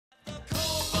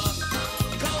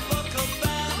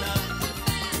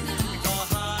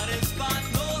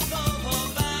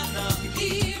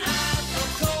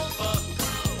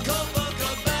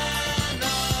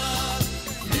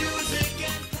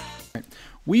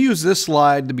We used this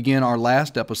slide to begin our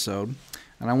last episode,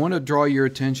 and I want to draw your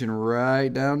attention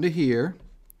right down to here,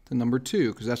 to number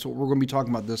 2, because that's what we're going to be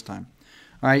talking about this time.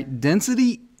 All right,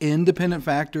 density-independent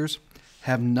factors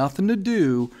have nothing to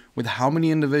do with how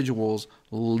many individuals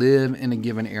live in a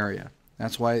given area.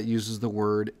 That's why it uses the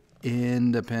word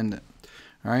independent.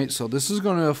 All right, so this is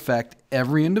going to affect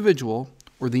every individual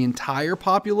or the entire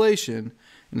population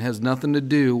and has nothing to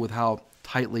do with how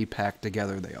tightly packed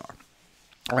together they are.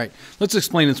 All right, let's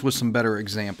explain this with some better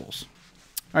examples.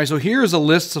 All right, so here's a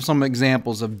list of some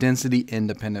examples of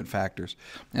density-independent factors.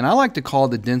 And I like to call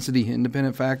the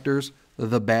density-independent factors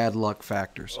the bad luck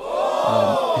factors.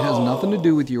 It has nothing to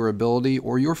do with your ability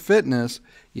or your fitness.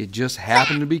 You just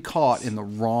happen to be caught in the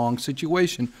wrong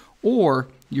situation, or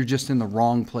you're just in the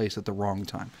wrong place at the wrong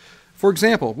time. For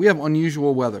example, we have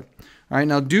unusual weather. All right,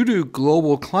 now due to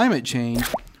global climate change,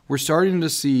 we're starting to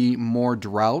see more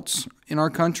droughts in our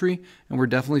country, and we're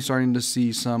definitely starting to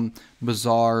see some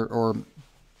bizarre or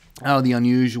out of the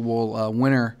unusual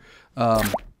winter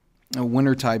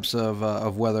types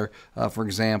of weather. For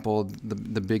example,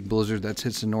 the big blizzard that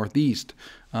hits the Northeast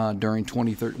during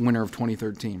winter of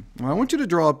 2013. Well, I want you to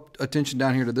draw attention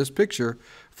down here to this picture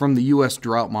from the U.S.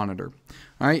 Drought Monitor.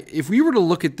 All right, if we were to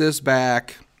look at this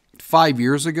back 5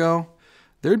 years ago,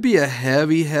 there'd be a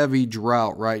heavy, heavy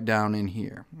drought right down in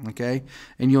here, okay?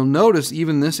 And you'll notice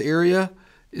even this area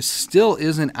still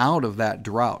isn't out of that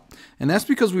drought. And that's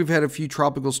because we've had a few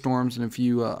tropical storms and a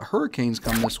few hurricanes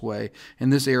come this way,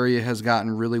 and this area has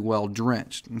gotten really well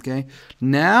drenched, okay?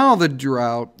 Now the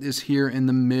drought is here in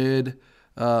the mid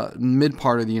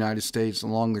part of the United States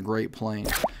along the Great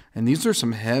Plains. And these are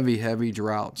some heavy, heavy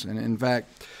droughts. And in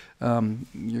fact,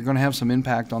 you're going to have some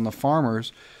impact on the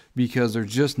farmers because there's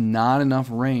just not enough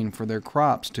rain for their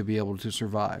crops to be able to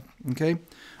survive. Okay.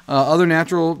 Other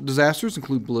natural disasters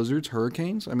include blizzards,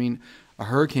 hurricanes. I mean, a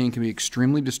hurricane can be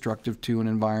extremely destructive to an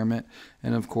environment.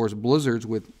 And of course, blizzards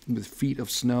with feet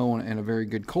of snow and a very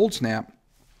good cold snap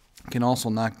can also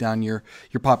knock down your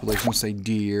population, say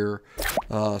deer,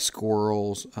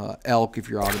 squirrels, elk if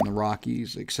you're out in the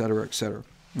Rockies, et cetera, et cetera.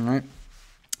 All right.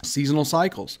 Seasonal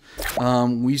cycles.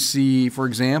 We see, for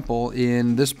example,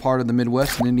 in this part of the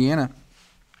Midwest in Indiana,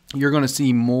 you're going to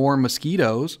see more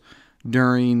mosquitoes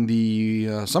during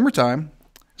the summertime,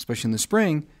 especially in the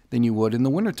spring, than you would in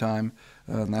the wintertime.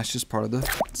 And that's just part of the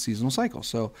seasonal cycle.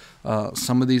 So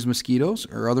some of these mosquitoes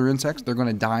or other insects, they're going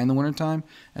to die in the wintertime,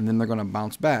 and then they're going to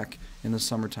bounce back in the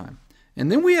summertime.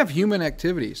 And then we have human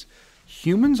activities.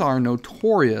 Humans are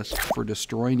notorious for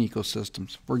destroying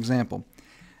ecosystems. For example,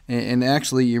 and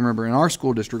actually, you remember in our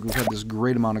school district, we've had this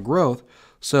great amount of growth.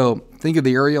 So think of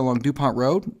the area along DuPont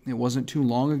Road. It wasn't too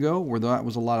long ago where that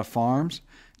was a lot of farms.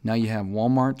 Now you have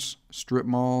Walmarts, strip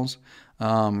malls.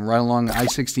 Right along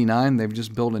I-69, they've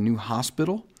just built a new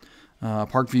hospital.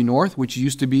 Parkview North, which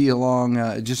used to be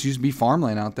it just used to be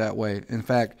farmland out that way. In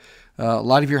fact, a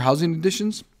lot of your housing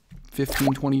additions,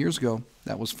 15, 20 years ago,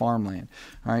 that was farmland.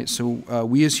 All right, so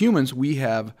we as humans, we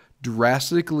have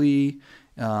drastically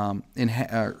affected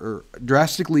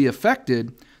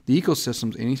the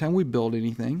ecosystems anytime we build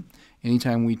anything,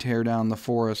 anytime we tear down the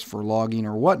forest for logging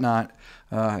or whatnot,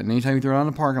 and anytime you throw it on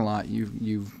the parking lot,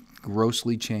 you've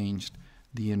grossly changed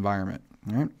the environment.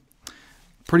 All right?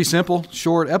 Pretty simple,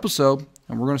 short episode,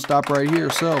 and we're going to stop right here.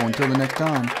 So until the next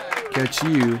time, catch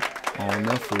you on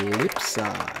the flip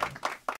side.